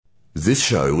This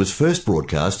show was first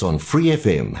broadcast on Free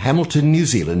FM, Hamilton, New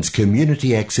Zealand's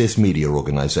community access media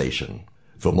organisation.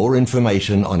 For more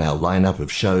information on our lineup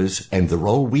of shows and the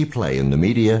role we play in the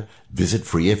media, visit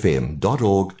freefm.org.nz.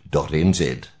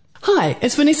 Hi,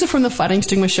 it's Vanessa from the Fighting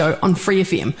Stigma Show on Free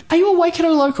FM. Are you a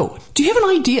Waikato local? Do you have an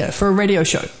idea for a radio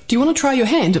show? Do you want to try your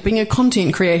hand at being a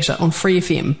content creator on Free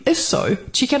FM? If so,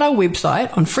 check out our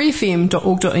website on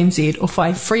freefm.org.nz or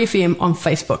find Free FM on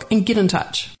Facebook and get in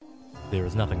touch. There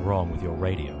is nothing wrong with your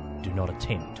radio. Do not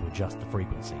attempt to adjust the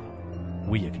frequency.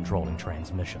 We are controlling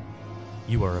transmission.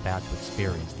 You are about to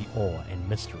experience the awe and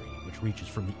mystery which reaches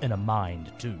from the inner mind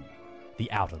to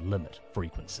the outer limit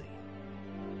frequency.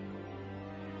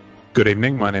 Good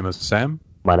evening, my name is Sam.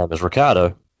 My name is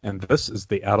Ricardo. And this is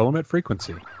the Outer Limit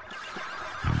Frequency.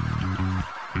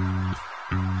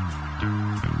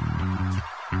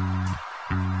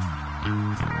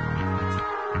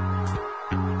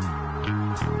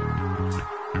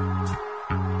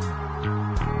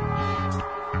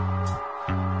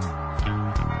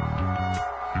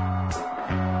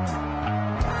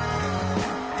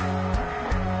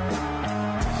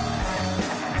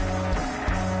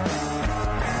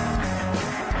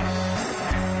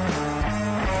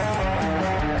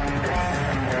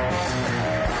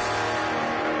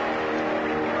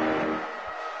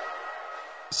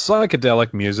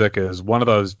 Psychedelic music is one of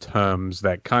those terms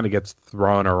that kind of gets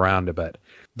thrown around a bit.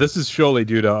 This is surely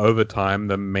due to, over time,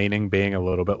 the meaning being a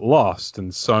little bit lost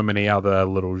and so many other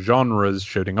little genres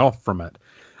shooting off from it.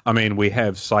 I mean, we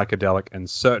have psychedelic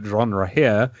insert genre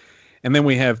here, and then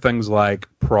we have things like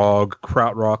prog,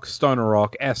 krautrock, stoner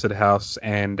rock, acid house,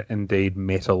 and indeed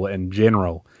metal in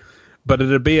general. But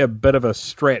it'd be a bit of a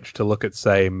stretch to look at,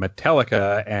 say,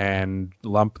 Metallica and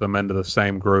lump them into the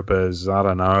same group as, I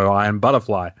don't know, Iron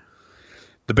Butterfly.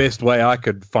 The best way I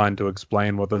could find to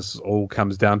explain what this all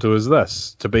comes down to is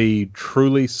this. To be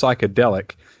truly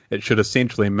psychedelic, it should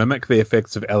essentially mimic the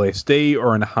effects of LSD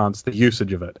or enhance the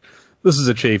usage of it. This is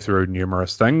achieved through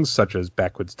numerous things, such as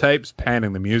backwards tapes,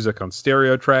 panning the music on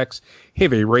stereo tracks,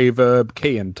 heavy reverb,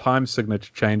 key and time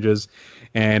signature changes,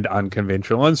 and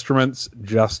unconventional instruments,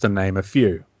 just to name a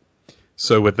few.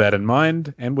 So with that in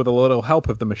mind, and with a little help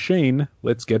of the machine,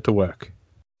 let's get to work.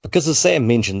 Because as Sam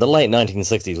mentioned, the late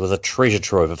 1960s was a treasure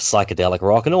trove of psychedelic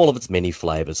rock in all of its many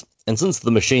flavours. And since the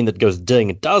machine that goes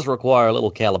ding does require a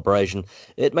little calibration,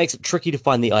 it makes it tricky to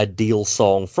find the ideal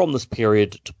song from this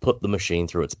period to put the machine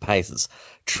through its paces.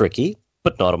 Tricky,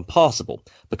 but not impossible,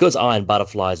 because Iron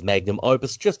Butterfly's magnum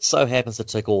opus just so happens to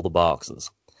tick all the boxes.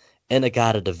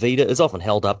 In-A-Gadda-Da-Vida is often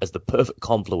held up as the perfect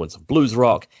confluence of blues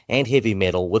rock and heavy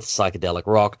metal with psychedelic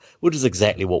rock, which is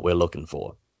exactly what we're looking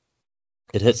for.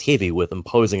 It hits heavy with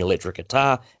imposing electric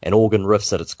guitar and organ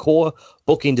riffs at its core,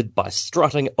 bookended by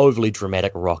strutting, overly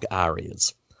dramatic rock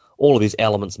arias. All of these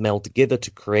elements meld together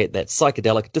to create that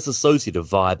psychedelic dissociative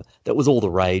vibe that was all the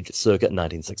rage circa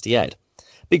 1968.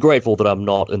 Be grateful that I'm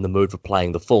not in the mood for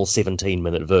playing the full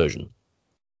 17-minute version.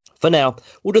 For now,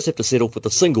 we'll just have to settle for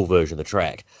the single version of the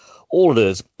track. All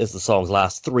it is the song's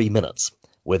last 3 minutes,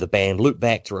 where the band loop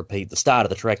back to repeat the start of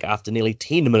the track after nearly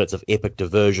 10 minutes of epic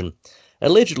diversion.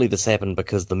 Allegedly, this happened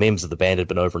because the members of the band had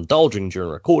been overindulging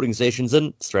during recording sessions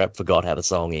and Strap forgot how the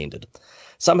song ended.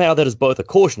 Somehow that is both a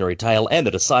cautionary tale and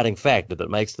the deciding factor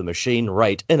that makes the machine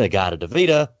rate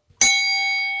In-A-Gadda-Da-Vida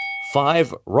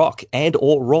 5 rock and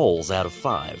or rolls out of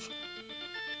 5.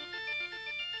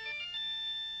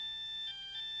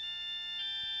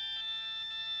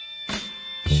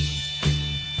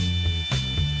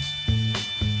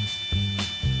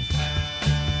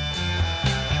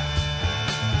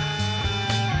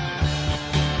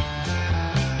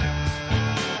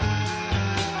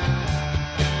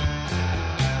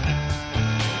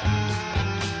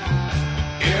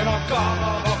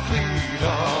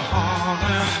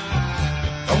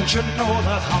 Don't you know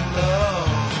that I'm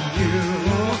loving you?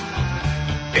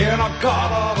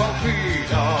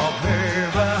 In-A-Gadda-Da-Vida,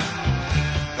 baby.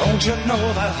 Don't you know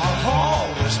that I'll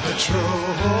always be true?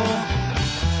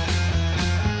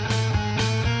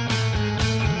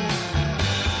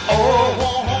 Oh,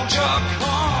 won't you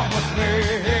come with me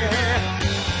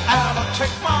and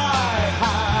take my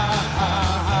hand?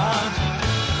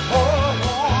 Oh,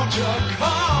 won't you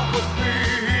come with me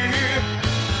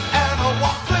and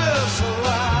walk this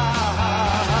line?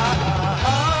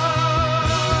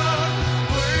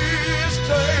 Please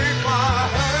take my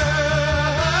hand.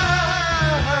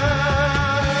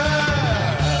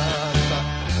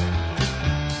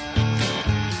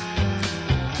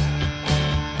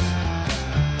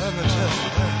 Let me tell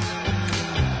you,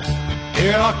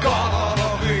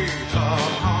 In-A-Gadda-Da-Vida,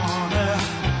 honey.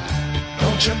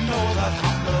 Don't you know that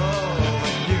I'm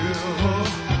loving you?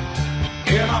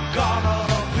 In a Margana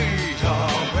Vita,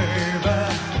 baby.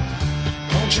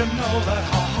 Don't you know that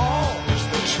ha-ha is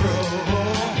the truth?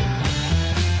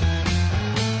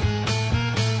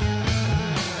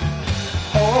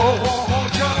 Oh,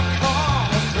 won't you come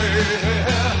with me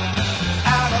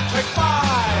and take my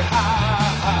hand?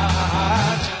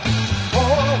 Oh,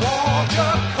 won't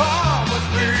you come with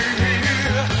me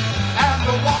and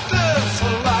walk this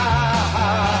line?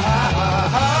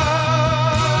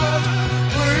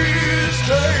 Please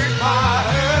take my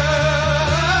hand.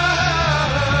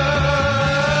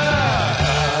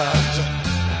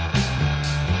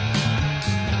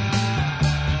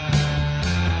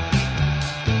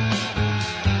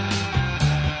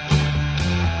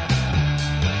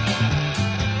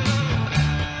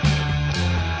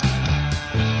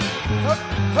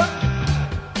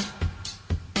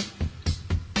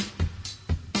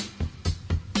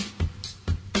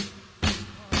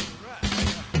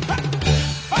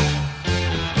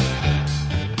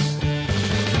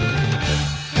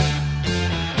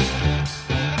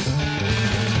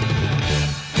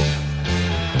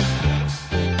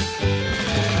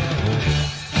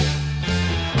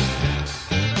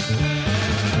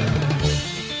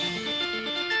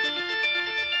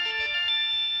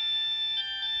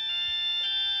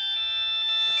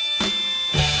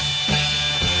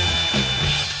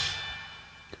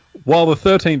 While the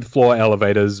 13th floor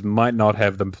elevators might not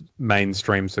have the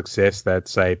mainstream success that,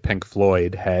 say, Pink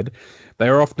Floyd had, they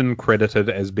are often credited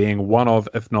as being one of,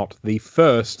 if not the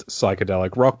first,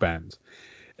 psychedelic rock bands,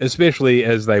 especially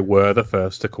as they were the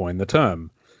first to coin the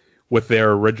term. With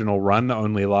their original run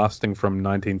only lasting from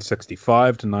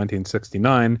 1965 to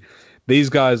 1969, these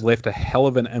guys left a hell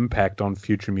of an impact on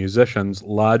future musicians,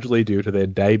 largely due to their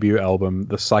debut album,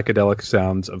 The Psychedelic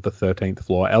Sounds of the 13th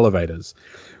Floor Elevators,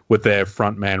 with their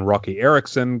frontman Rocky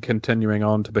Erickson continuing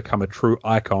on to become a true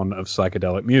icon of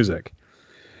psychedelic music.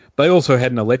 They also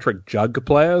had an electric jug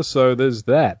player, so there's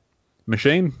that.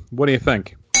 Machine, what do you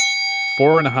think?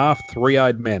 4.5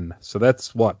 three-eyed men, so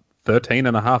that's what,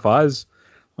 13.5 eyes?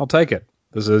 I'll take it.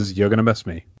 This is You're Gonna Miss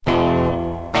Me.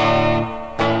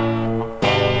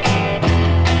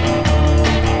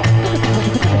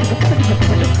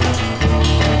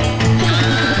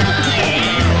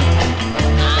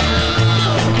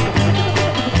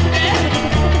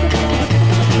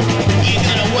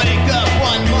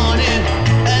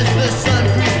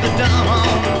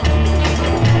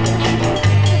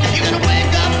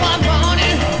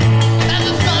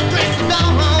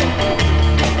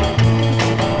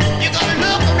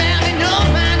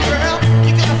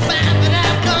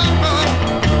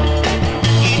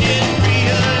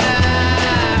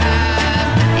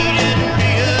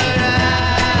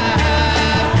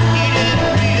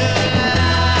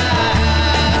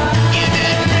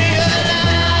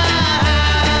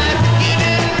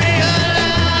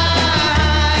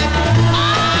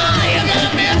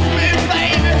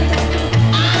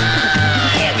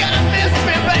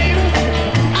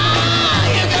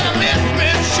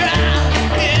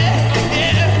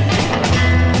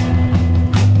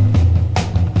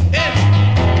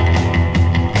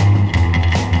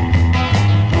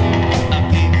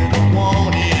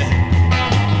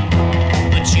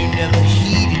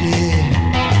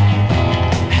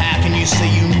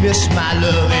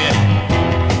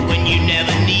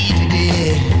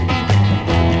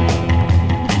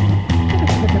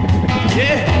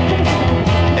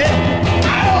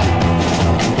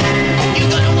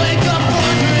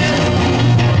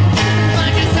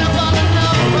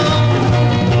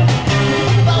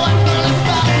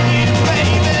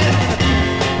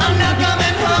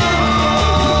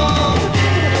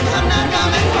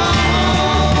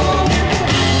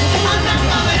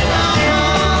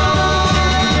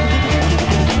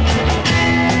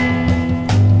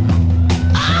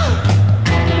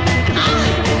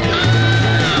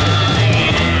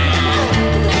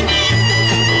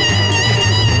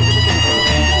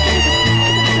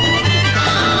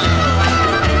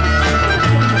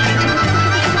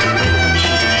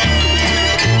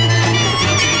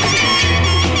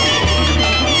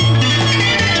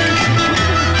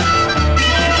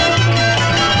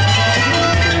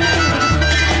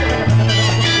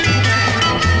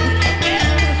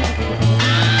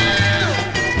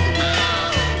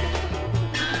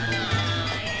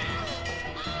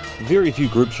 Very few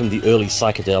groups from the early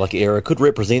psychedelic era could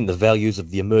represent the values of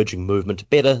the emerging movement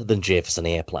better than Jefferson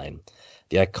Airplane.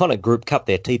 The iconic group cut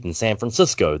their teeth in San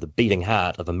Francisco, the beating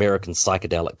heart of American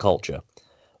psychedelic culture.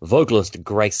 Vocalist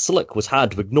Grace Slick was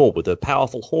hard to ignore with her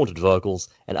powerful haunted vocals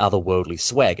and otherworldly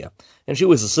swagger, and she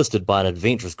was assisted by an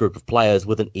adventurous group of players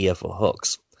with an ear for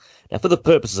hooks. Now, for the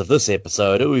purposes of this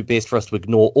episode, it would be best for us to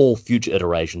ignore all future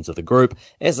iterations of the group,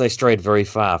 as they strayed very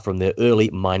far from their early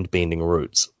mind-bending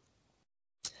roots.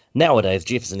 Nowadays,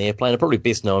 Jefferson Airplane are probably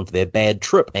best known for their Bad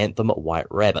Trip anthem White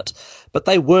Rabbit, but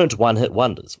they weren't one-hit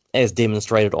wonders, as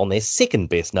demonstrated on their second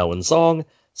best-known song,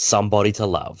 Somebody to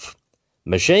Love.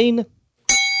 Machine?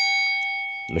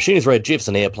 The Machine has rated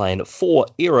Jefferson Airplane 4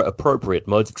 era-appropriate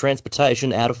modes of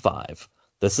transportation out of 5.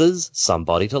 This is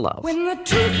Somebody to Love. When the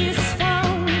truth is found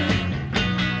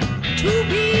to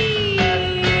be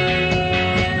lies,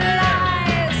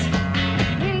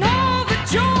 and all the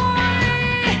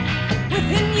joy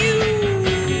within you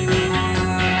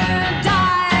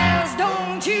dies.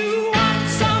 Don't you want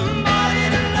somebody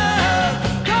to love?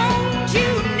 Don't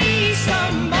you need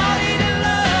somebody to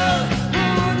love?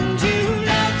 Wouldn't you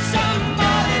love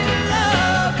somebody to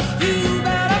love? You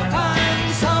better find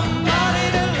somebody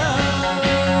to love.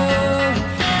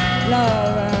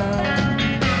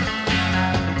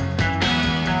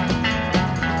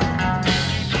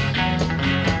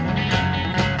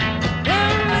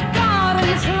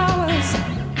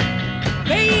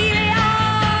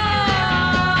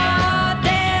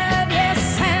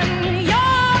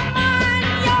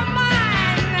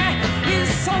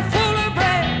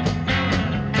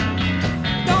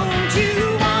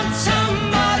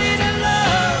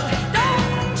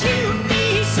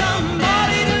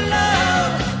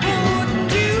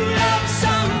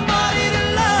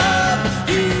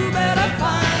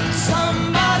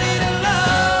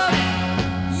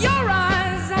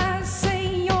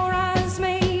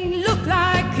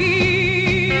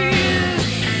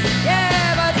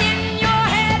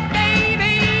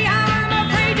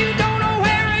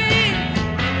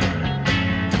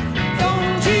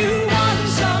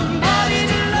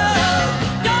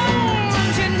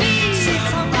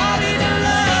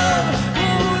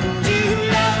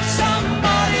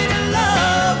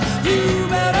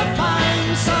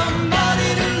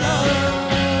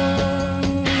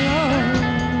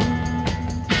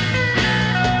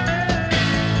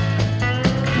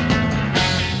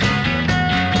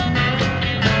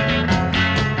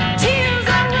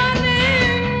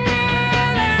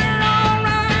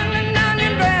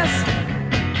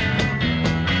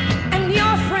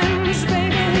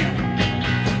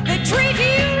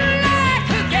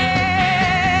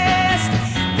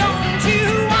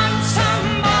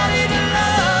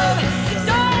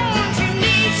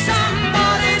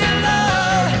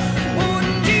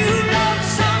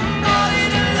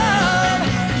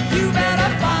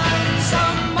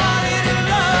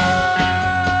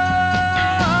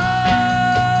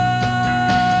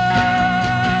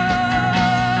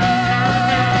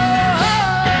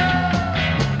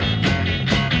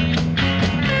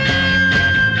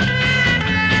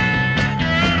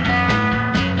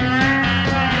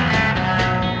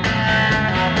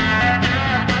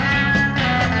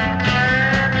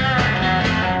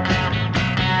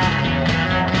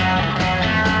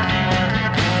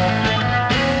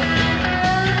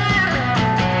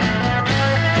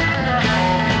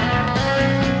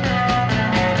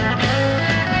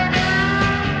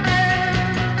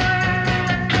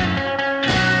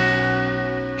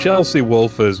 Chelsea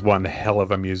Wolfe is one hell of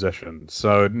a musician,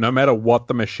 so no matter what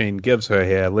the Machine gives her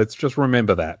here, let's just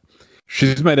remember that.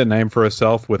 She's made a name for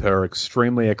herself with her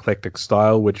extremely eclectic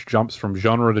style, which jumps from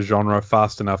genre to genre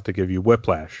fast enough to give you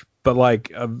whiplash, but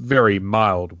like a very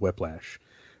mild whiplash.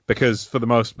 Because for the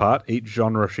most part, each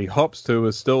genre she hops to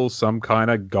is still some kind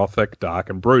of gothic,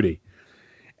 dark and broody.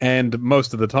 And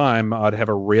most of the time, I'd have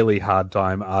a really hard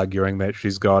time arguing that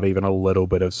she's got even a little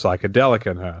bit of psychedelic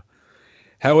in her.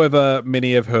 However,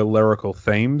 many of her lyrical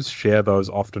themes share those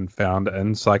often found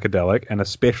in psychedelic, and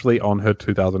especially on her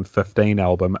 2015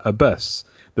 album, Abyss.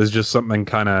 There's just something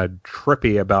kind of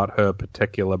trippy about her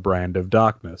particular brand of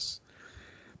darkness.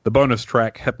 The bonus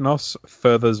track, Hypnos,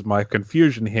 furthers my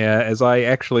confusion here, as I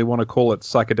actually want to call it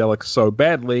psychedelic so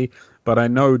badly, but I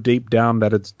know deep down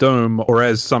that it's doom, or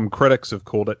as some critics have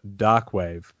called it,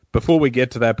 darkwave. Before we get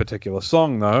to that particular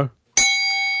song, though,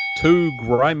 2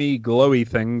 grimy, glowy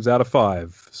things out of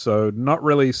 5. So not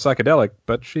really psychedelic,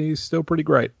 but she's still pretty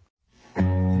great.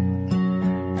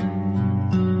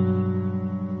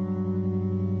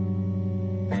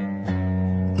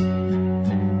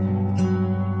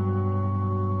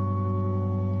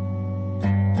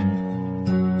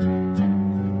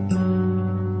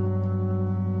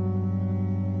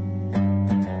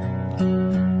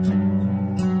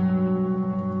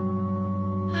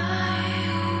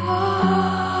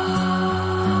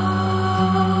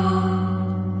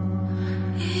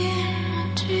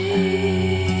 Into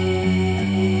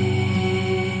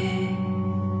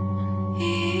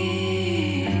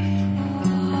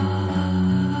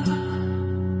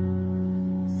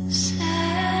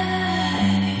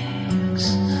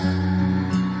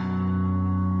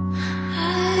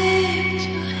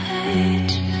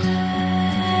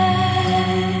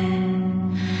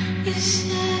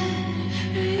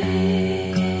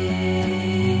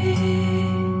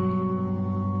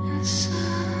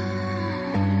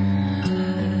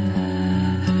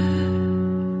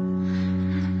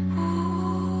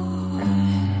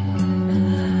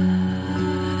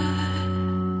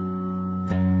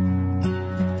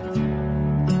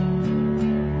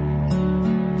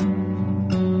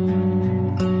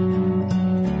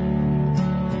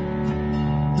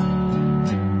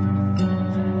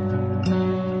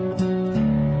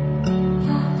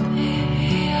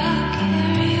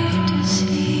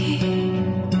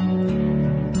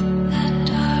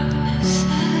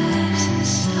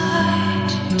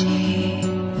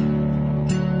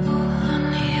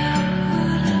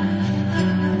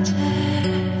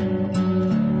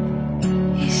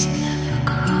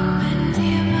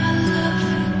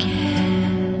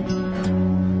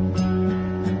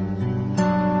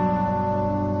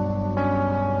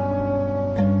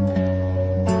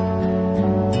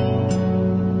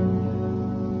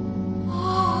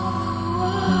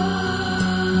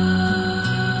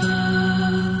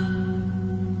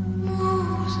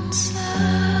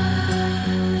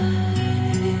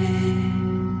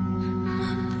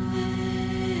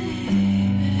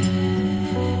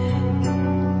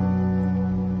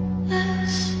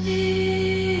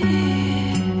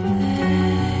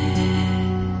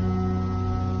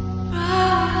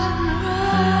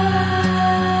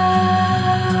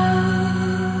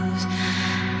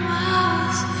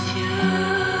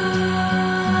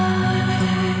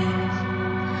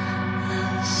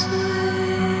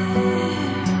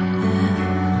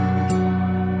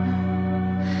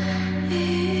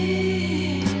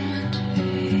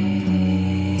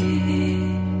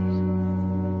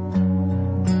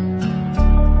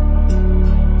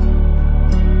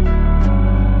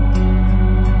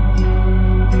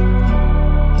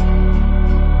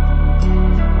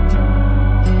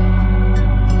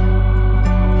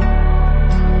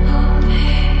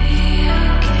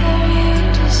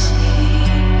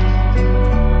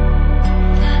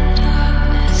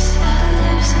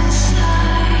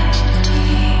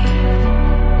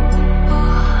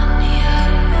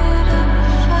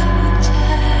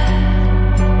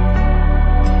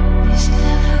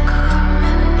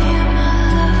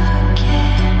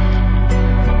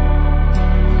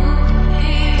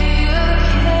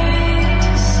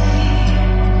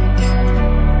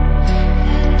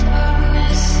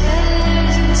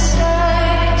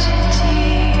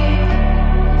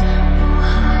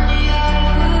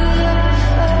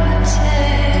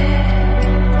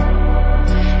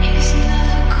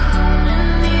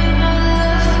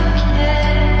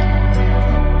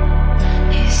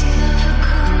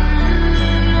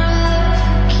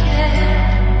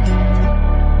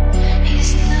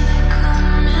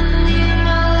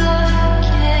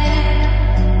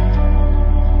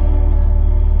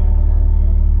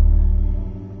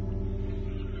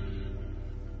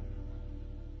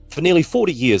For nearly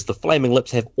 40 years, the Flaming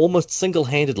Lips have almost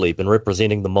single-handedly been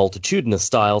representing the multitudinous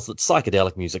styles that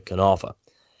psychedelic music can offer.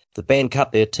 The band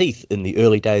cut their teeth in the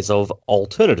early days of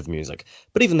alternative music,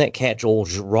 but even that catch-all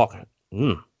rock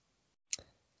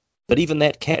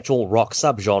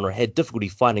subgenre had difficulty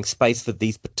finding space for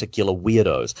these particular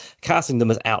weirdos, casting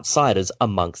them as outsiders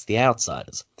amongst the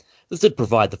outsiders. This did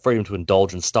provide the freedom to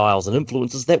indulge in styles and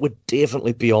influences that were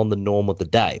definitely beyond the norm of the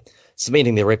day,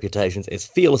 cementing their reputations as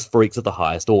fearless freaks of the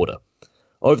highest order.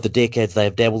 Over the decades, they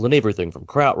have dabbled in everything from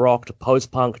krautrock to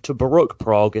post-punk to baroque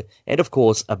prog, and of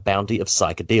course, a bounty of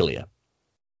psychedelia.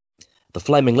 The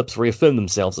Flaming Lips reaffirmed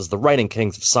themselves as the reigning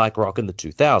kings of psych rock in the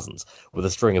 2000s, with a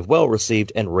string of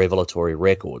well-received and revelatory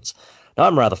records. Now,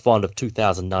 I'm rather fond of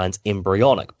 2009's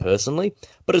Embryonic, personally,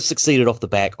 but it succeeded off the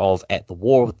back of At the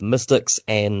War with the Mystics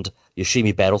and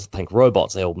Yoshimi Battles the Pink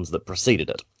Robots albums that preceded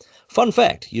it. Fun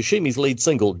fact, Yoshimi's lead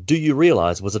single, Do You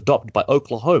Realize, was adopted by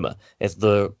Oklahoma as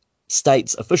the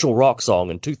state's official rock song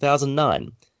in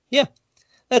 2009. Yeah,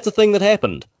 that's a thing that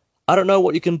happened. I don't know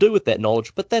what you can do with that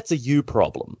knowledge, but that's a you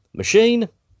problem. Machine?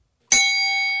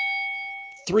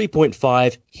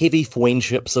 3.5 heavy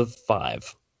friendships of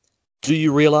 5. Do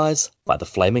You Realize by the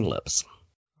Flaming Lips.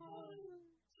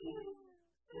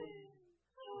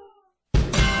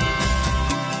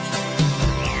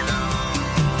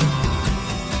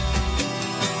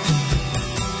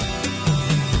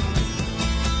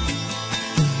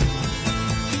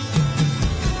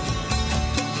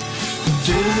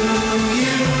 Do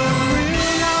you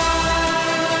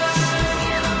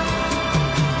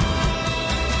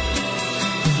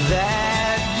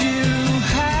that you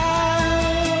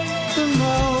have the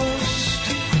most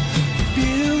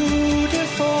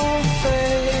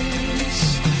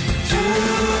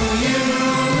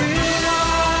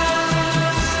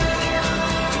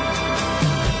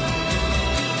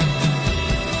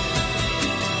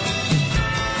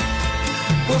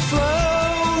We're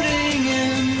floating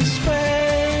in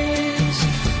space.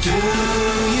 Do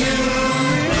you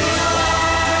realize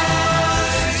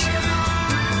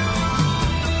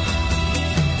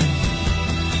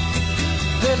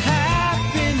that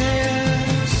happiness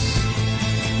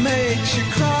makes you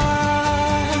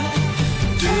cry?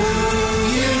 Do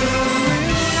you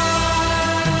realize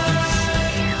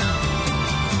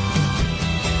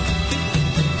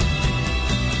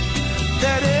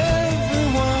that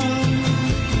everyone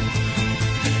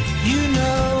you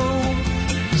know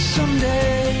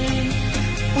someday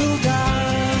will die?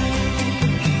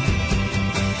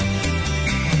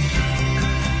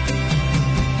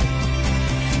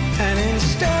 And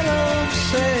instead of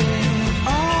saying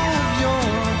all of your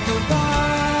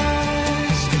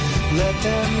goodbyes, let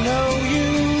them know you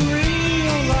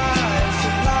realize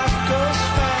that life goes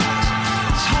fast.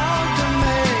 It's hard to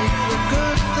make the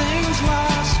good things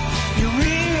last. You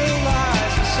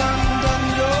realize the sun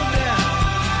doesn't go down.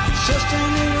 It's just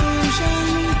an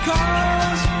illusion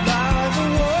caused by the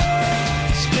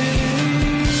world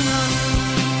spinning round.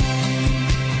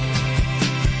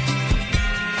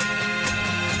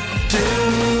 Do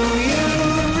you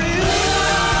realize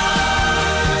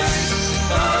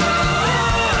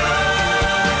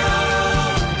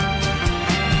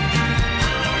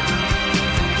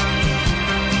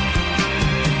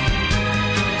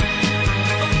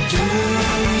do you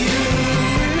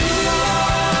realize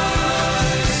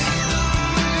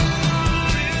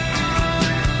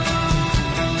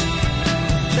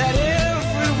that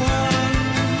everyone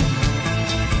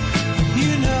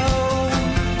you know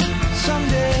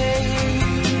someday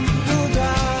will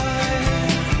die?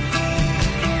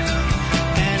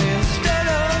 And instead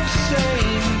of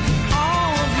saying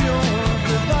all of your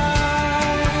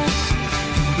goodbyes,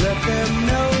 let them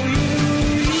know you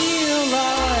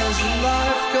realize that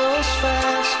life goes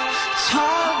fast. It's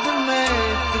hard to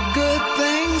make the good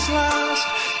things last.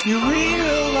 You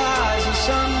realize the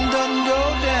sun doesn't go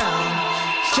down.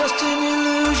 It's just an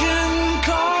illusion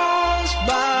caused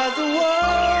by the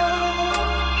world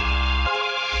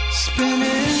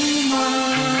spinning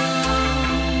round.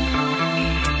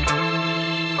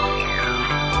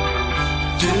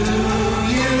 Do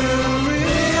you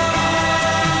realize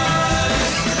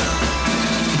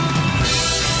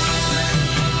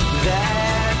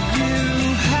that you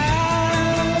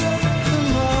have the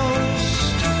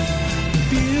most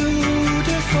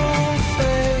beautiful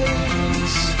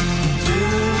face? Do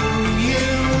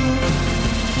you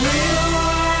realize?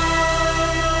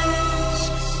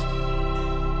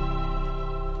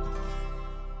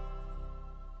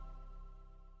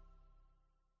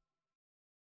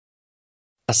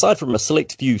 Aside from a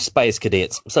select few space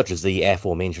cadets, such as the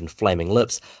aforementioned Flaming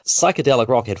Lips, psychedelic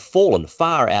rock had fallen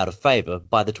far out of favour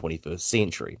by the 21st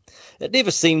century. It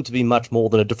never seemed to be much more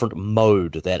than a different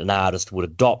mode that an artist would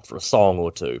adopt for a song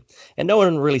or two, and no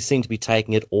one really seemed to be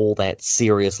taking it all that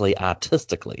seriously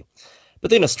artistically. But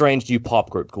then a strange new pop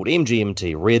group called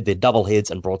MGMT reared their double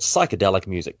heads and brought psychedelic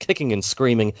music kicking and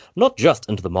screaming not just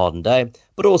into the modern day,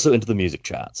 but also into the music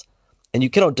charts. And you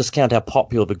cannot discount how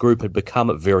popular the group had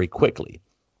become very quickly,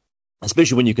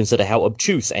 especially when you consider how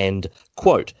obtuse and,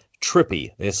 quote,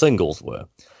 trippy their singles were.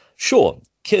 Sure,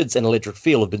 Kids and Electric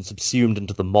Feel have been subsumed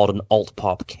into the modern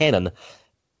alt-pop canon,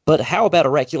 but how about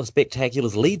Oracular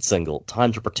Spectacular's lead single,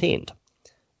 Time to Pretend?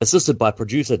 Assisted by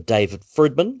producer David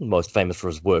Friedman, most famous for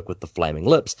his work with the Flaming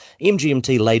Lips,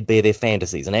 MGMT laid bare their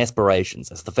fantasies and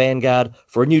aspirations as the vanguard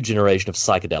for a new generation of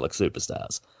psychedelic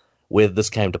superstars. Whether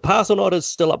this came to pass or not is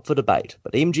still up for debate,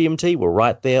 but MGMT were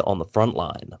right there on the front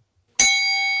line.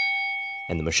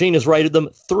 And the machine has rated them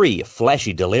 3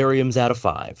 flashy deliriums out of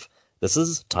 5. This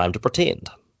is Time to Pretend.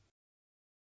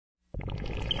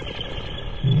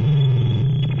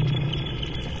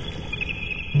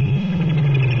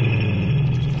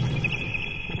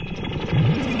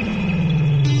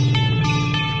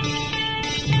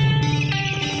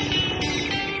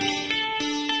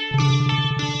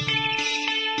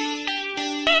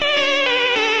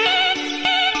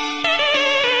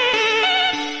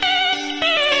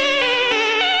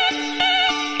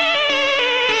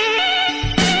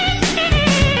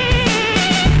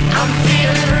 I'm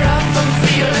feeling rough, I'm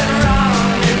feeling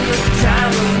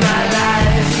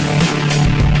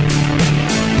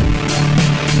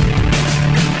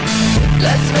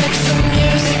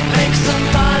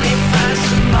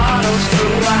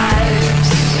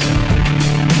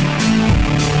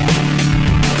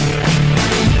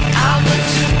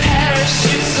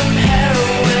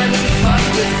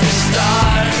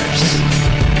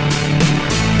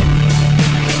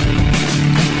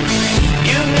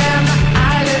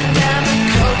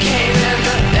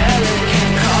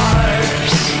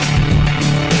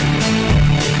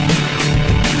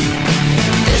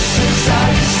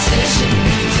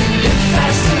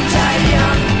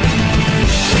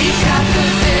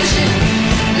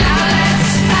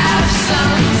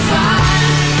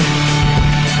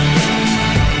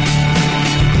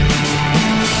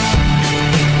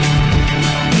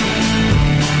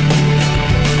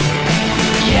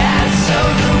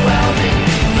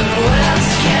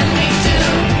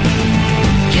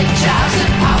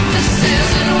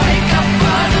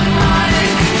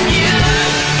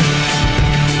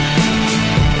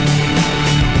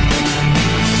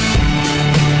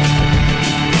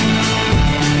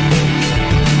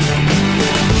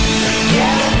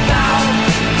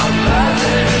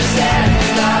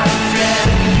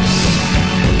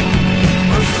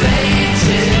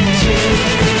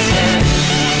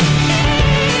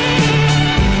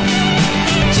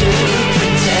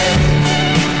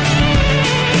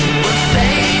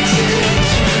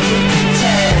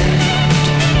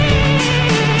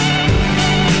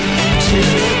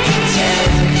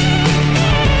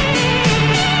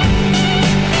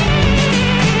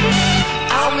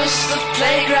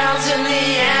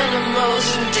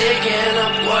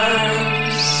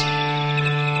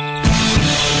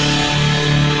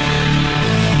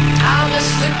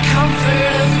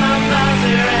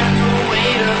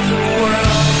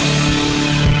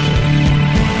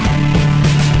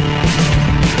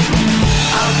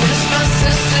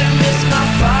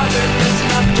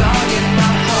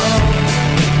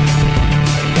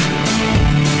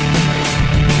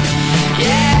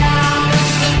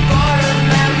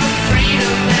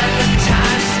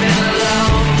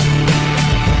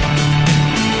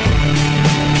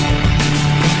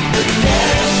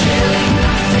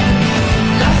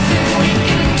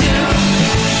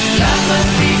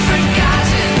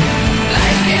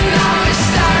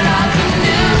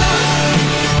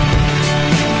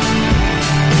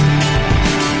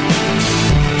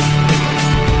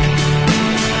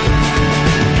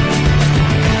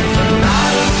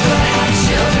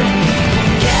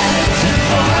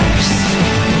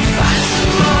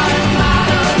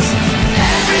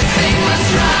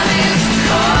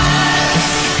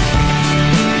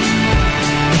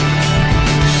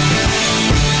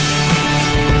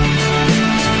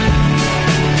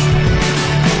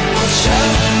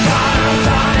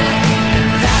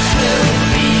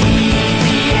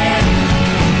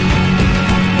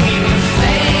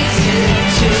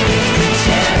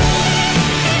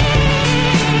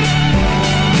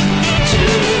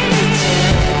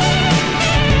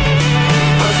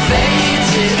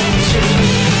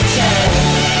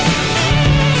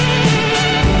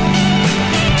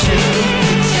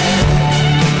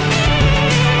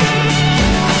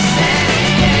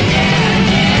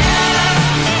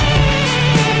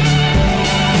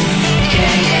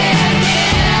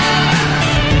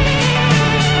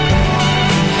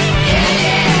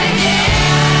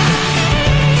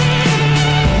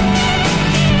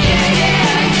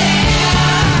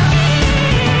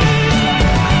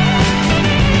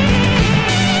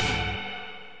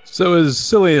So as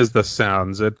silly as this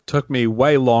sounds, it took me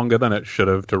way longer than it should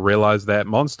have to realize that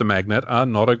Monster Magnet are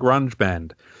not a grunge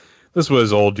band. This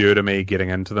was all due to me getting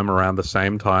into them around the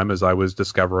same time as I was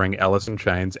discovering Alice in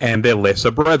Chains and their lesser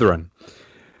brethren.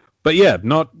 But yeah,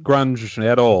 not grunge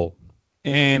at all.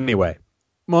 Anyway,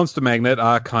 Monster Magnet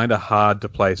are kinda hard to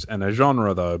place in a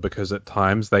genre though, because at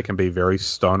times they can be very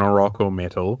stoner rock or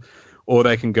metal, or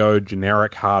they can go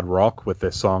generic hard rock with their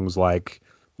songs like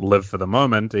Live for the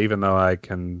Moment, even though I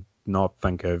can not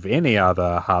think of any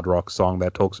other hard rock song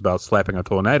that talks about slapping a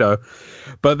tornado.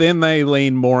 But then they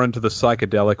lean more into the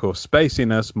psychedelic or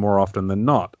spaciness more often than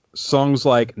not. Songs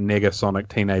like Negasonic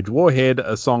Teenage Warhead,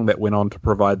 a song that went on to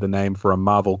provide the name for a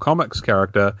Marvel Comics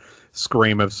character,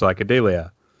 scream of psychedelia.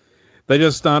 They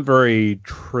just aren't very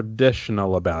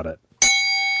traditional about it.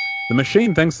 The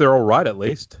Machine thinks they're alright at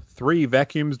least. 3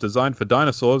 vacuums designed for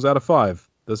dinosaurs out of 5.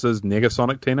 This is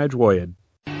Negasonic Teenage Warhead.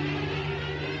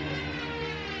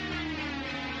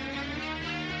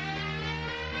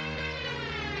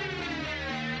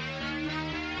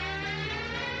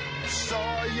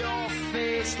 Saw your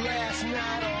face last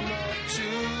night on the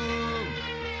tube.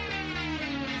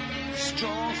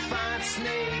 Strong fine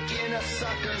snake in a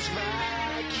sucker's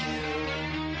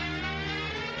vacuum.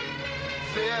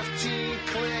 15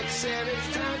 clicks and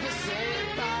it's time to say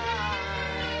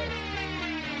bye.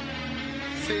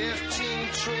 15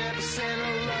 trips and a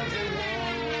love that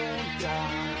won't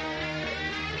die.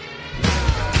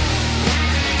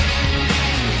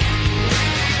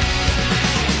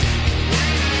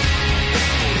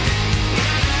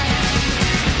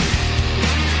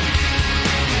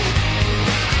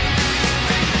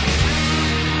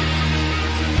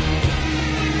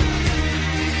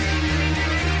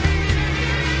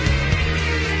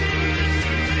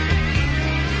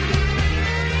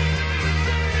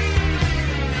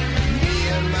 Me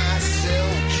and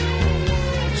myself kill the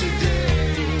world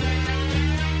today.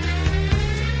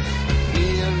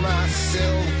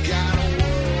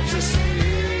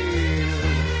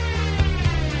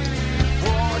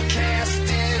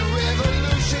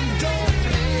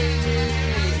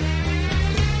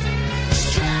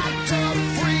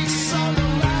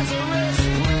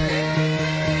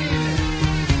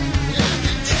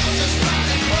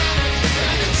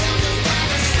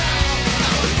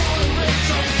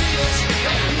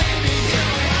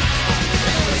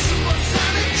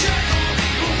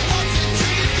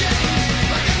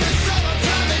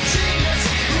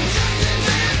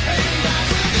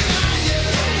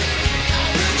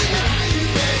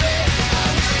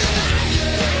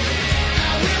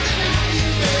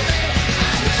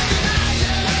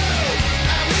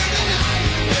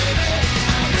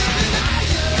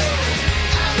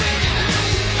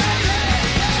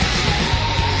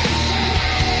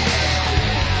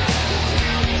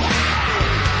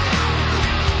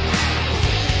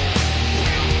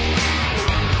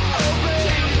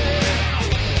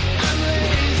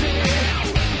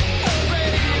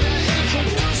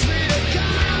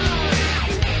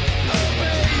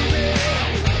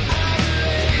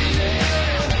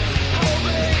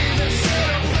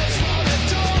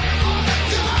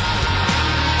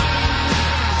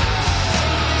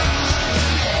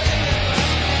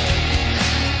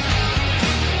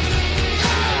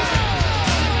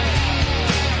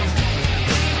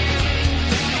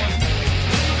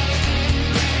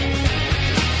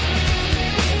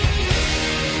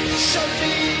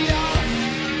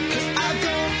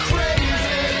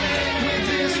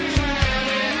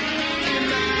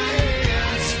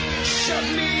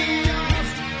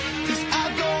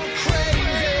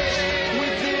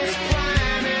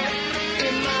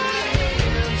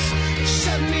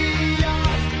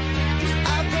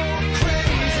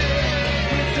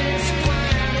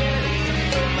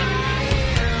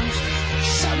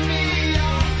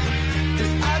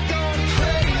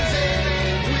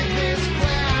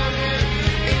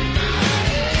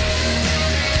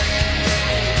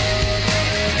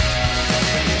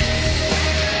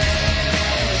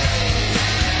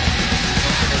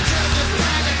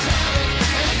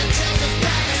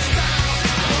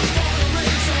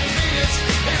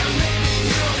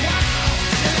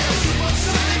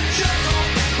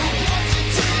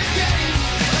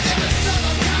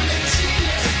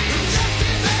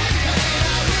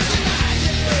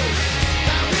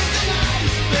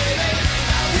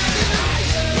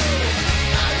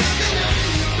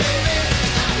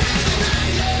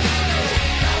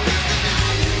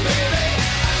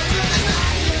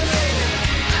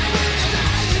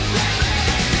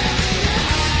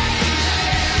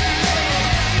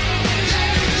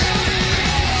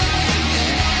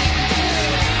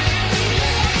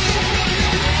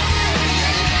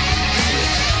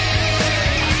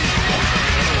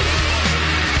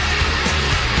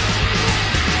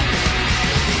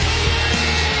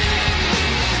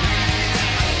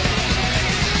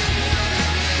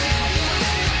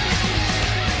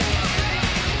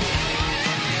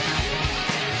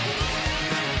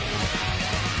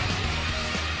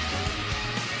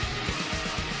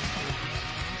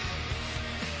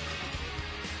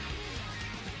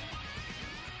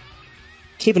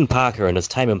 Kevin Parker and his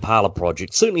Tame Impala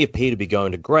project certainly appear to be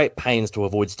going to great pains to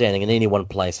avoid standing in any one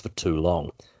place for too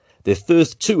long. Their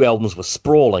first two albums were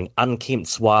sprawling, unkempt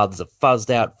swaths of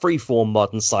fuzzed-out, freeform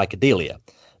modern psychedelia,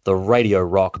 the radio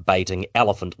rock baiting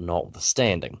elephant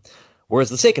notwithstanding,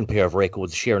 whereas the second pair of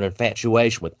records share an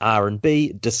infatuation with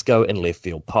R&B, disco and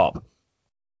left-field pop.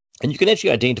 And you can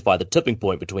actually identify the tipping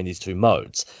point between these two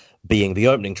modes, being the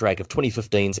opening track of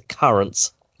 2015's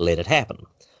Currents' Let It Happen,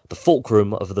 the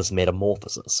fulcrum of this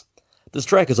metamorphosis. This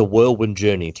track is a whirlwind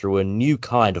journey through a new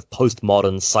kind of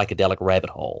postmodern psychedelic rabbit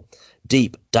hole,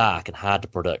 deep, dark and hard to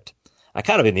predict. I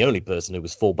can't have been the only person who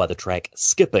was fooled by the track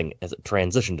skipping as it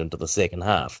transitioned into the second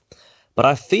half. But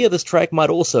I fear this track might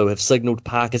also have signalled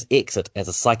Parker's exit as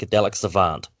a psychedelic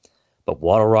savant. But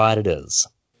what a ride it is.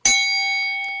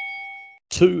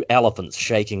 Two elephants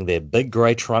shaking their big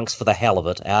grey trunks for the hell of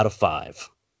it out of 5.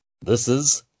 This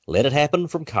is Let It Happen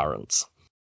from Currents.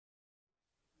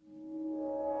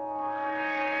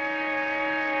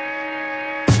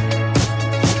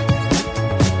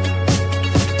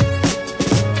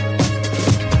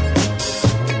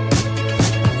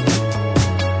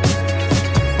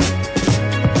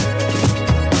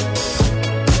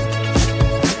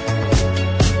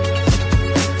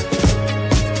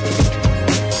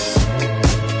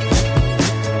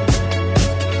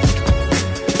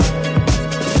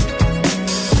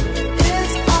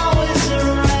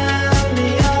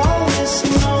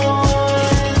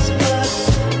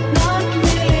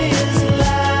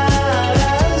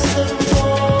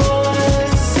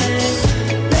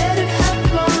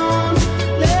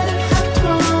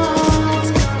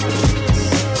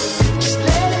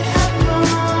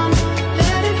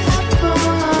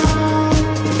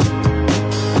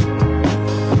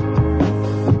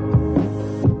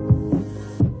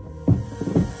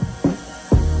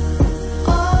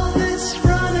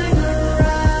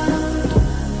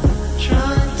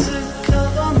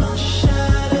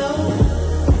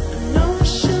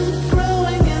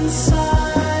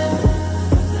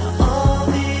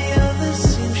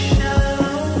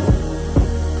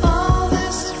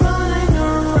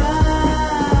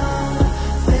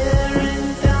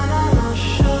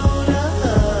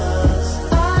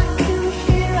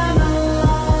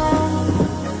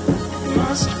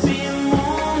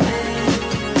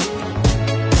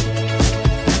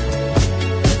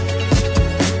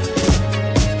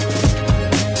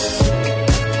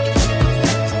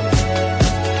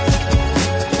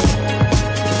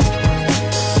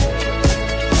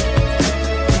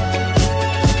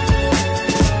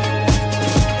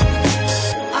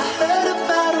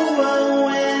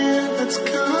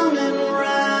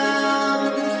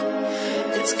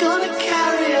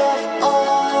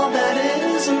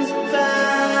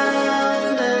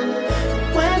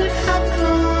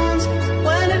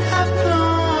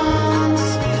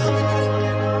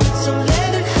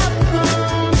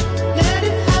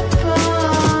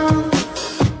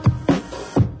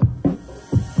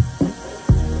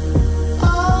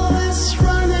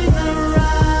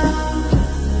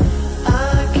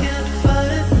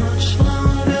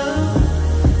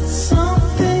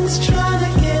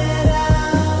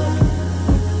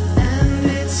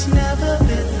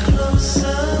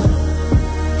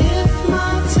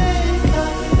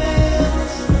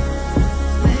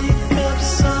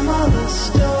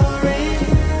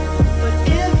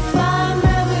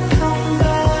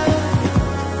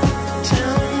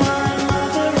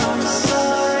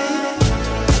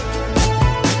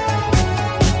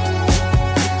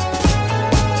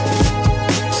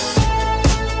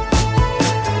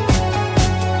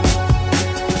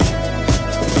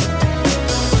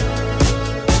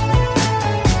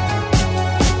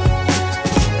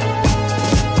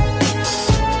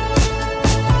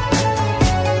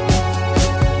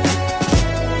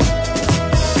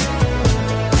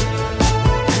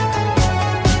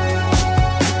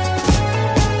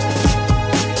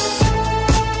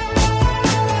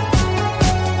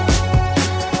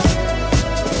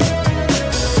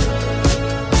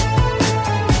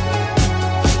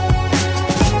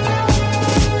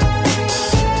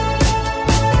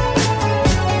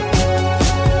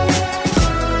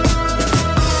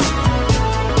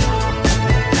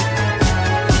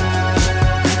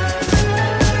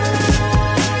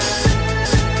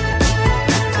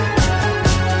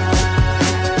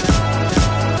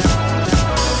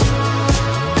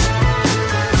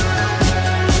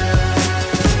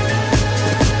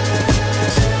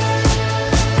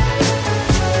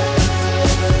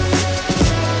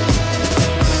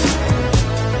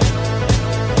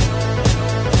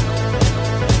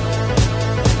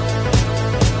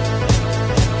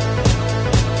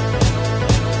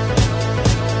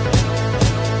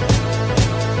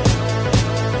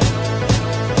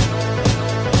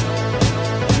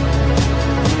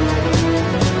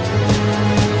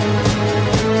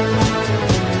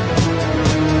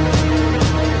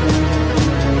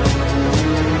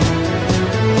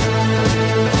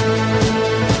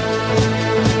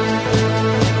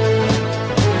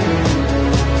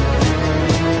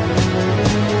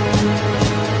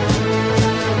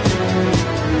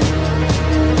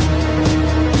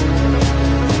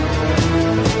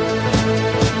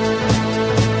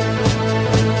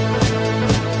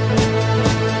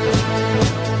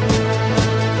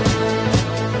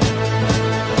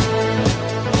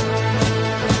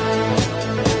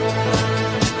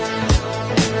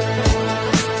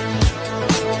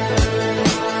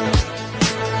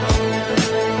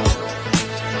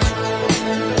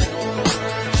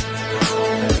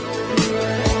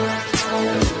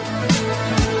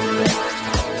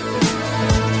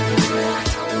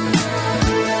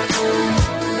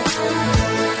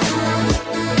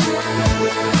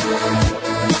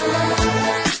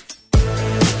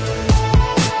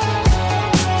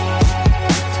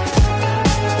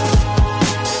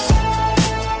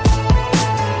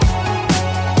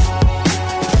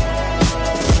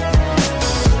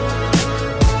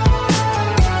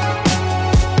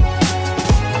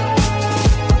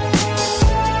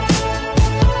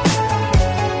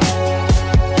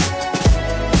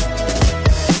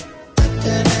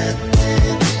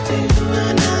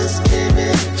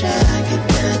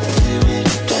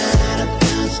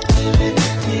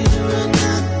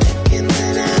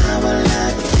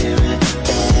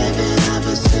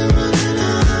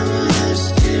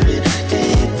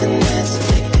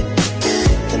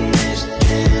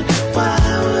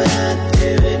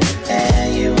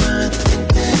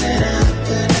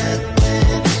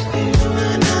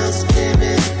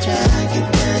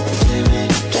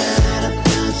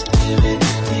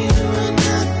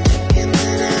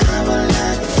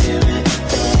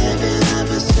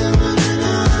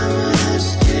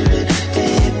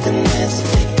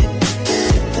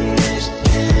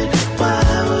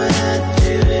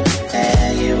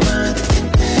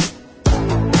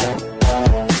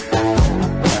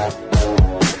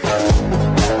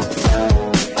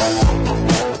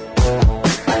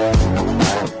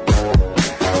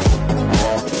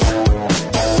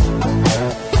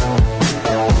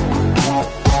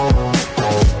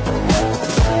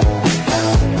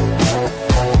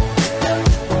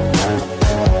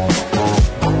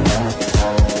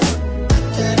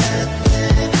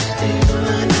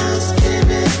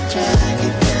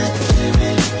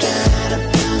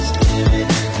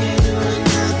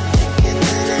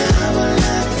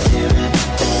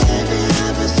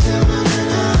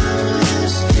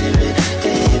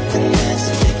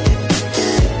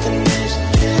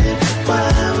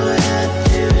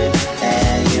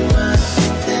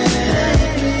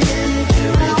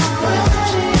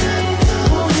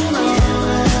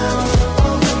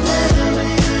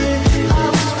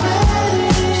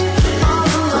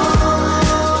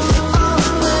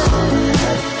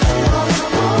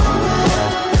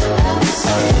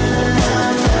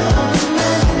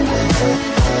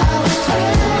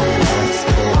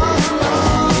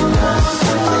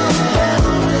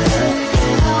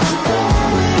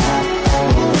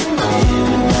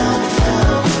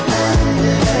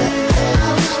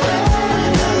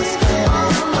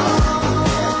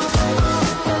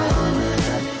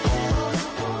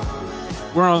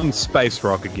 we're on space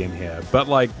rock again here, but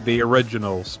like the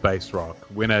original space rock,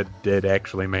 when it did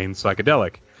actually mean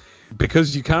psychedelic.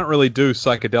 Because you can't really do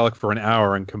psychedelic for an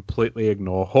hour and completely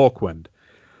ignore Hawkwind.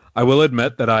 I will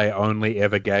admit that I only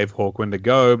ever gave Hawkwind a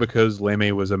go because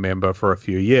Lemmy was a member for a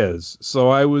few years, so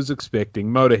I was expecting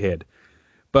Motorhead.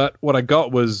 But what I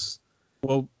got was,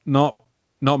 well, not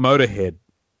Motorhead.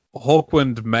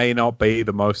 Hawkwind may not be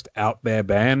the most out there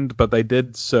band, but they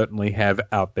did certainly have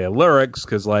out there lyrics,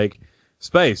 because like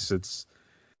space, it's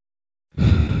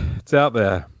out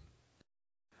there.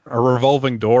 A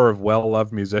revolving door of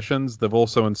well-loved musicians, they've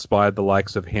also inspired the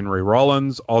likes of Henry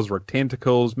Rollins, Osric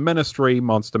Tentacles, Ministry,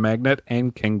 Monster Magnet,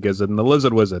 and King Gizzard and the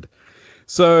Lizard Wizard.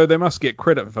 So they must get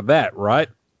credit for that, right?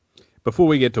 Before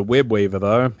we get to Webweaver,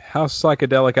 though, how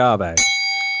psychedelic are they?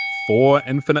 4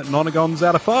 infinite nonagons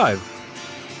out of 5.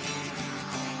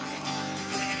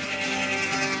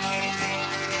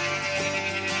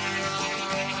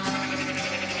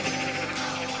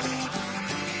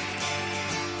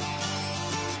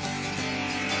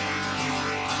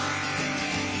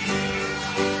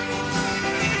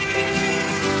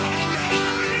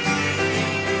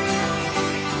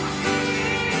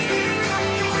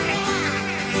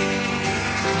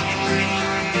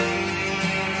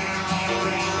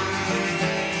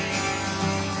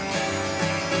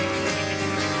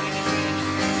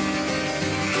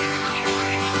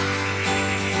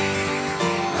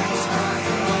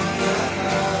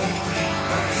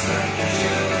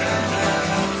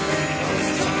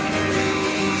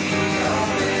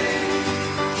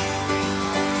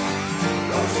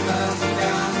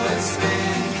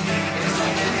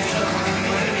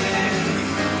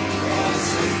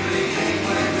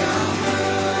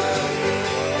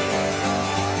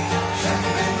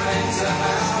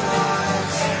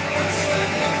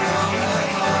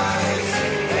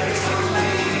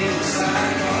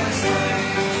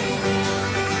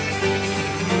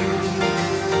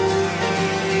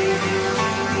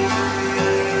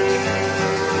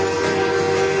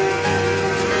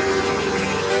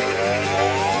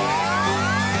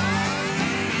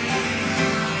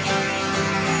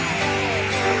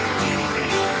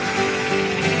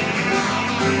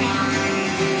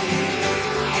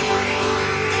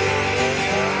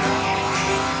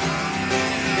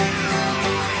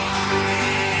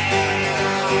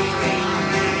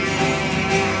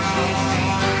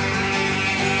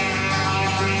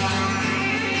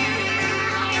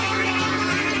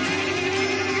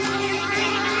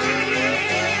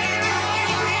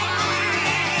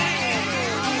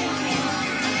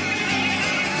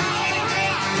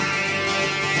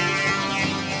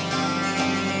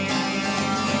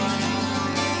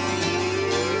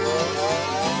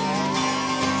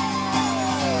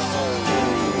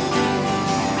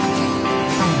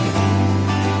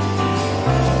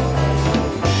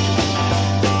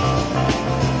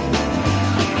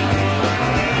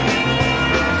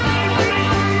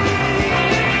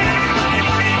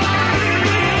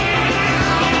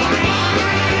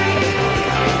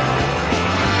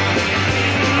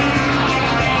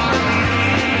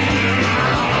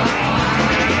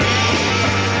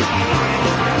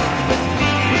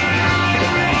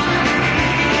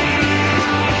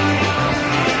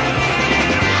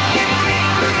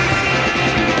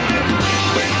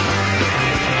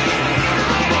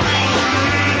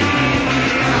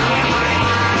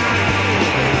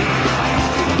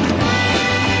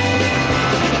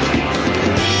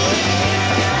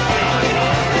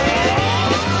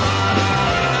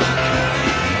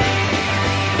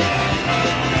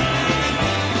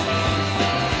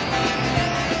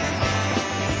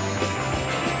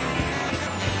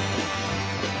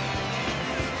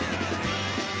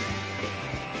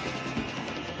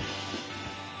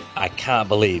 I can't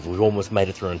believe we've almost made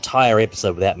it through an entire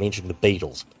episode without mentioning the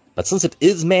Beatles. But since it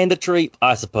is mandatory,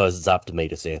 I suppose it's up to me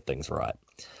to set things right.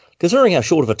 Considering how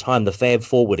short of a time the Fab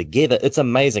Four were together, it's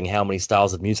amazing how many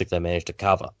styles of music they managed to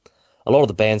cover. A lot of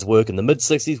the band's work in the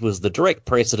mid-60s was the direct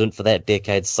precedent for that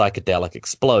decade's psychedelic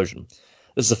explosion.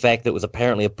 This is a fact that was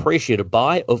apparently appreciated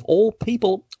by, of all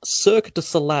people, Cirque du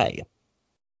Soleil.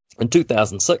 In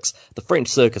 2006, the French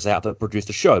circus outfit produced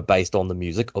a show based on the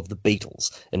music of the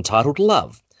Beatles, entitled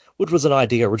Love, which was an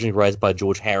idea originally raised by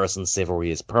George Harrison several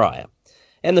years prior.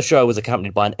 And the show was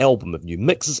accompanied by an album of new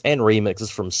mixes and remixes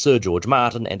from Sir George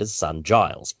Martin and his son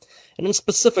Giles. And in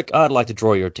specific, I'd like to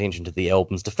draw your attention to the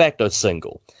album's de facto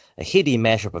single, a heady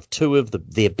mashup of two of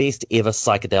their best ever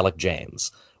psychedelic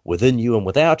jams, Within You and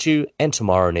Without You, and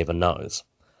Tomorrow Never Knows.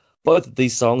 Both of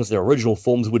these songs, their original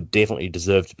forms, would definitely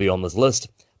deserve to be on this list,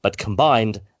 but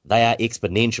combined, they are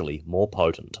exponentially more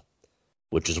potent.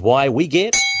 Which is why we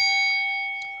get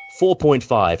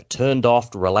 4.5 turned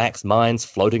off, relaxed minds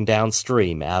floating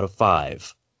downstream out of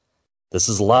 5. This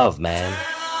is love, man.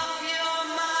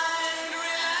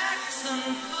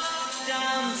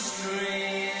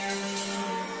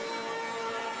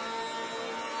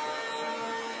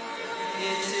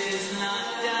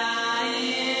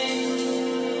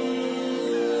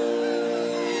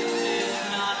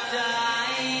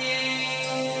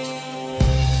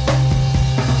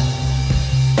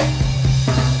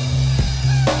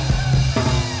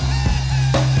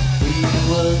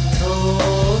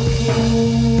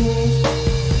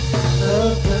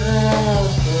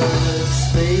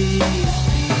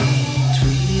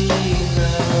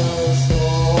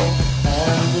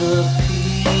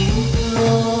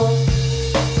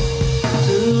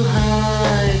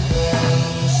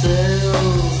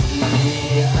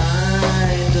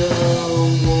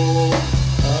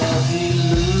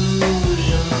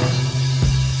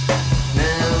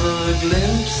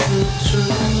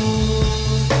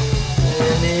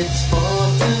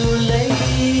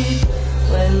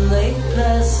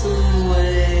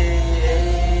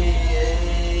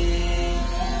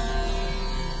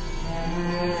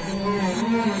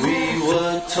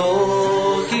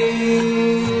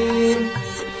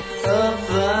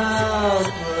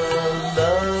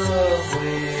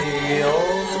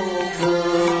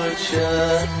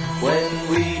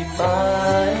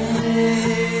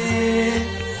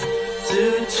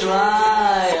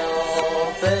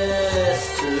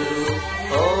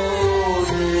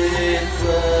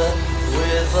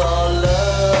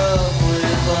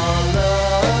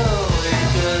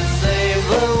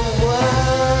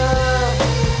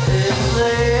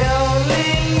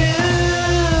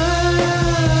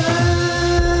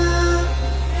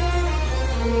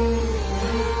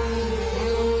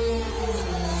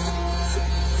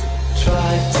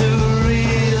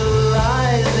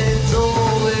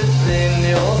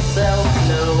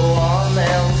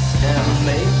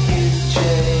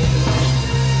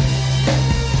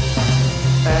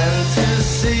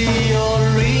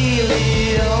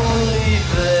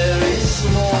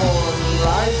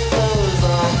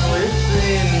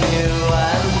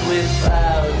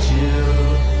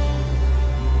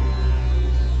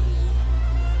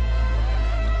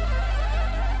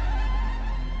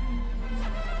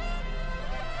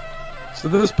 So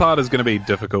this part is going to be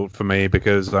difficult for me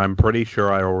because I'm pretty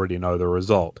sure I already know the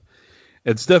result.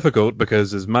 It's difficult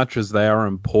because as much as they are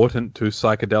important to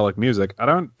psychedelic music, I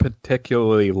don't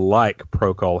particularly like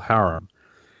Procol Harum.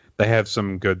 They have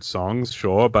some good songs,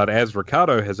 sure, but as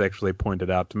Ricardo has actually pointed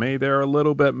out to me, they're a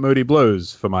little bit moody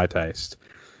blues for my taste.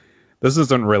 This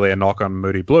isn't really a knock on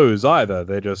moody blues either,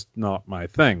 they're just not my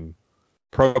thing.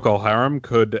 Procol Harum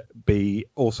could be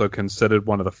also considered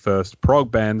one of the first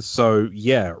prog bands, so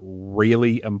yeah,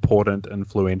 really important,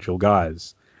 influential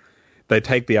guys. They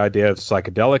take the idea of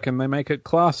psychedelic and they make it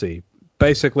classy.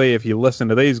 Basically, if you listen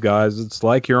to these guys, it's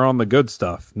like you're on the good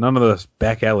stuff, none of this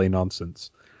back alley nonsense.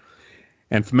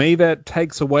 And for me, that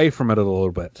takes away from it a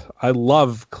little bit. I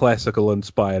love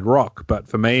classical-inspired rock, but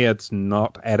for me, it's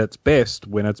not at its best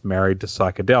when it's married to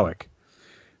psychedelic.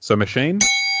 So, Machine?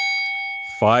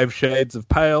 5 shades of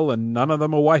pale, and none of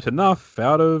them are white enough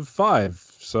out of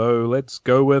 5. So let's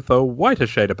go with a whiter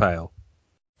shade of pale.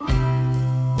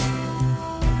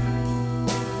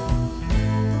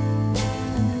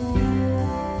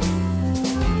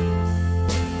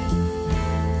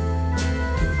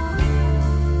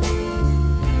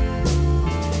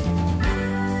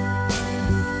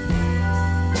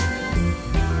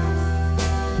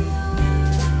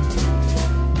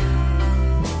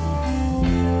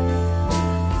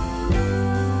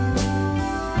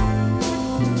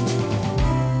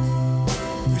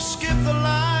 We skip the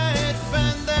light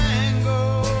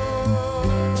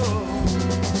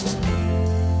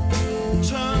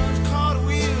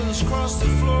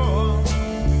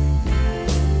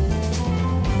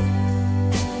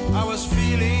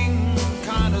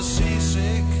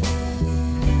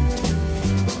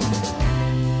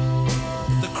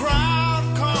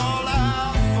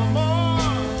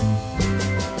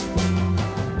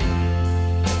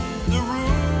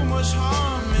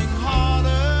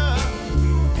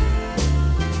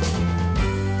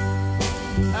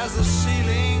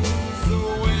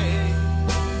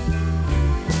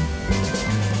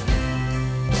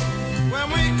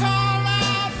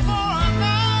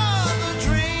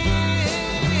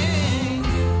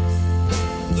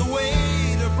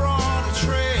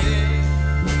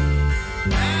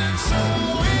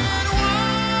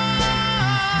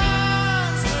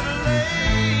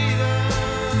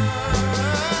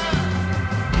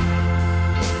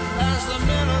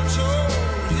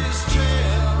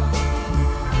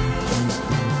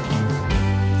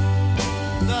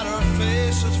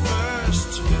face at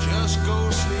first, just go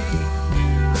sleep.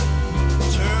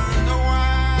 Turn the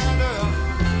wine up,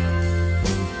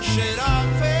 shade our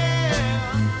pale.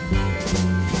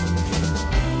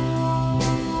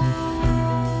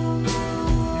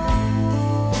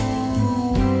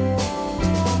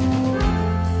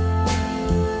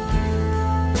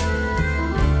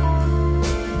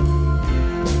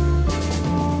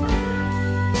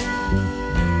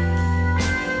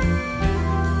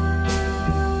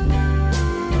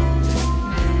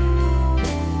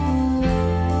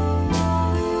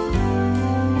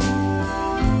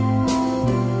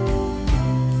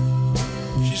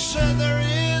 She said there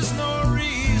is no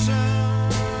reason,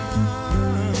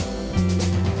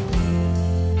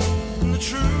 and the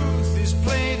truth is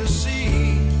plain to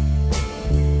see.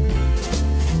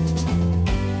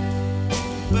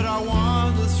 But I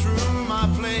wander through my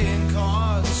playing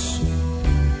cards,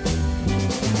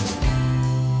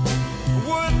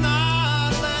 would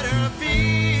not let her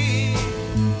be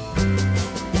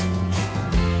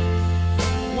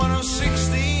one of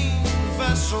 16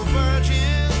 vessel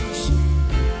virgins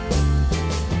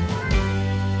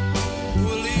who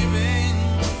are leaving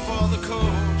for the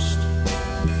coast.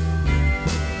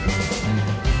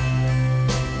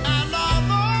 And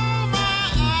although my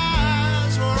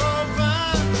eyes were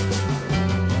open,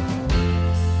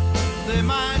 they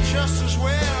might just as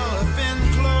well have been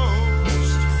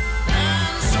closed.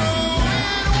 And so it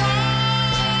was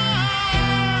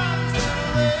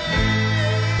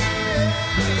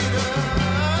later,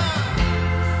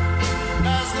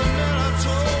 as the miller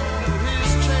told his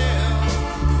tale,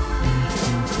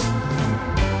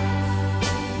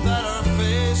 that her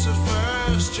face at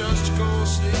first just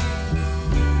ghostly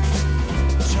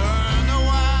turned the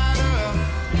wider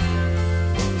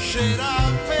shade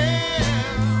of pale.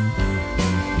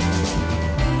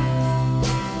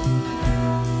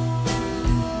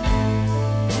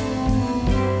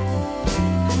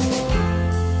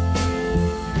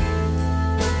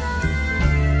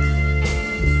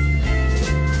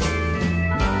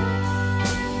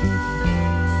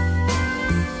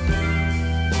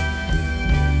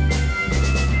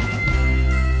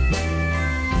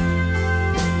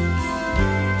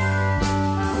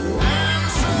 And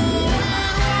so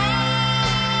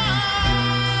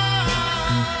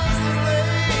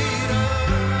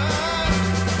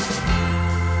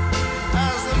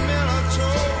as the miller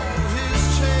told his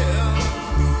tale,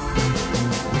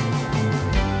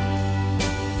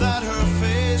 that her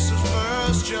face at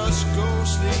first just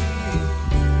ghostly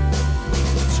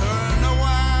turned a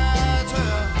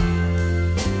whiter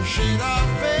shade of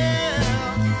pale.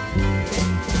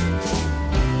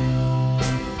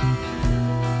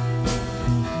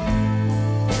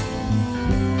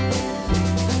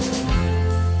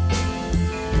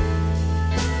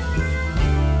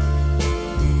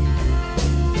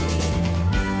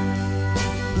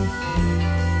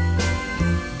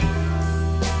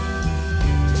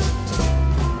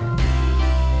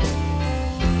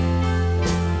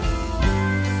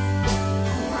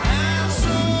 And so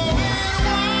it was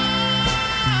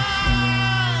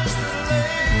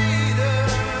later,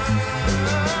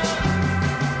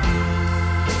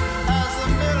 as the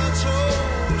miller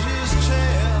told his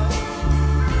tale,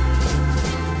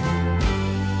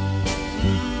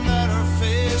 that her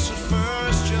face at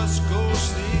first just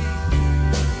ghostly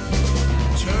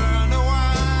turned a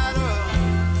wider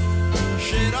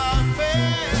shade of pale.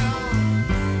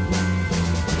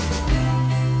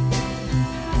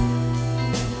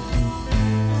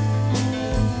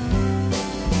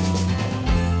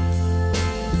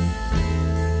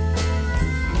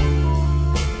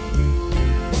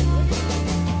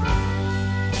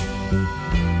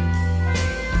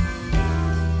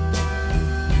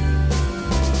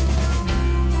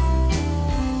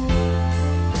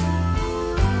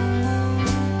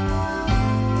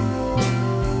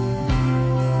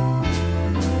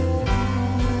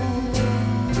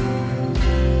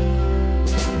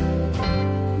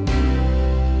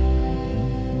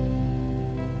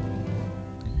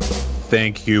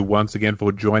 Thank you once again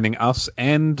for joining us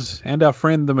and our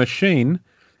friend the Machine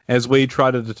as we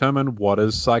try to determine what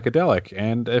is psychedelic.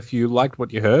 And if you liked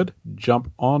what you heard,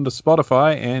 jump on to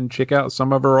Spotify and check out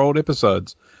some of our old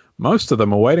episodes. Most of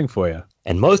them are waiting for you.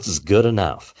 And most is good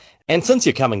enough. And since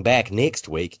you're coming back next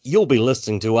week, you'll be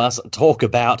listening to us talk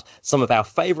about some of our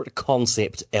favourite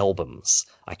concept albums.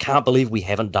 I can't believe we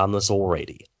haven't done this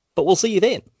already. But we'll see you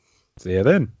then. See you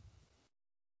then.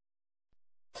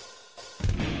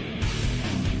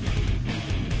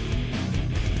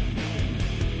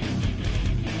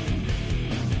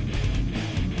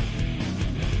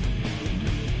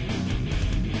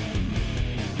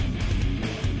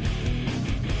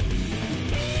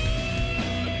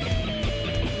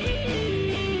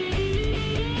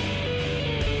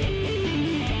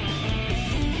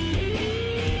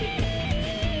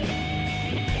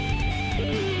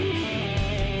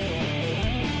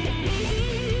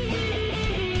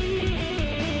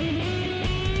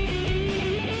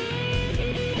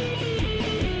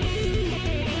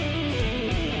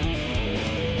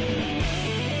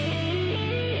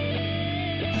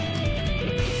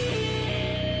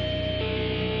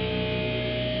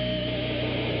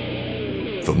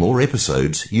 For more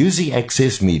episodes, use the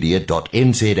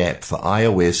accessmedia.nz app for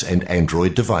iOS and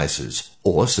Android devices,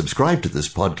 or subscribe to this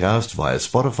podcast via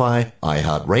Spotify,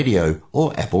 iHeartRadio,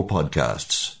 or Apple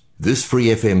Podcasts. This Free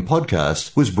FM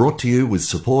podcast was brought to you with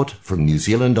support from New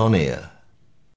Zealand On Air.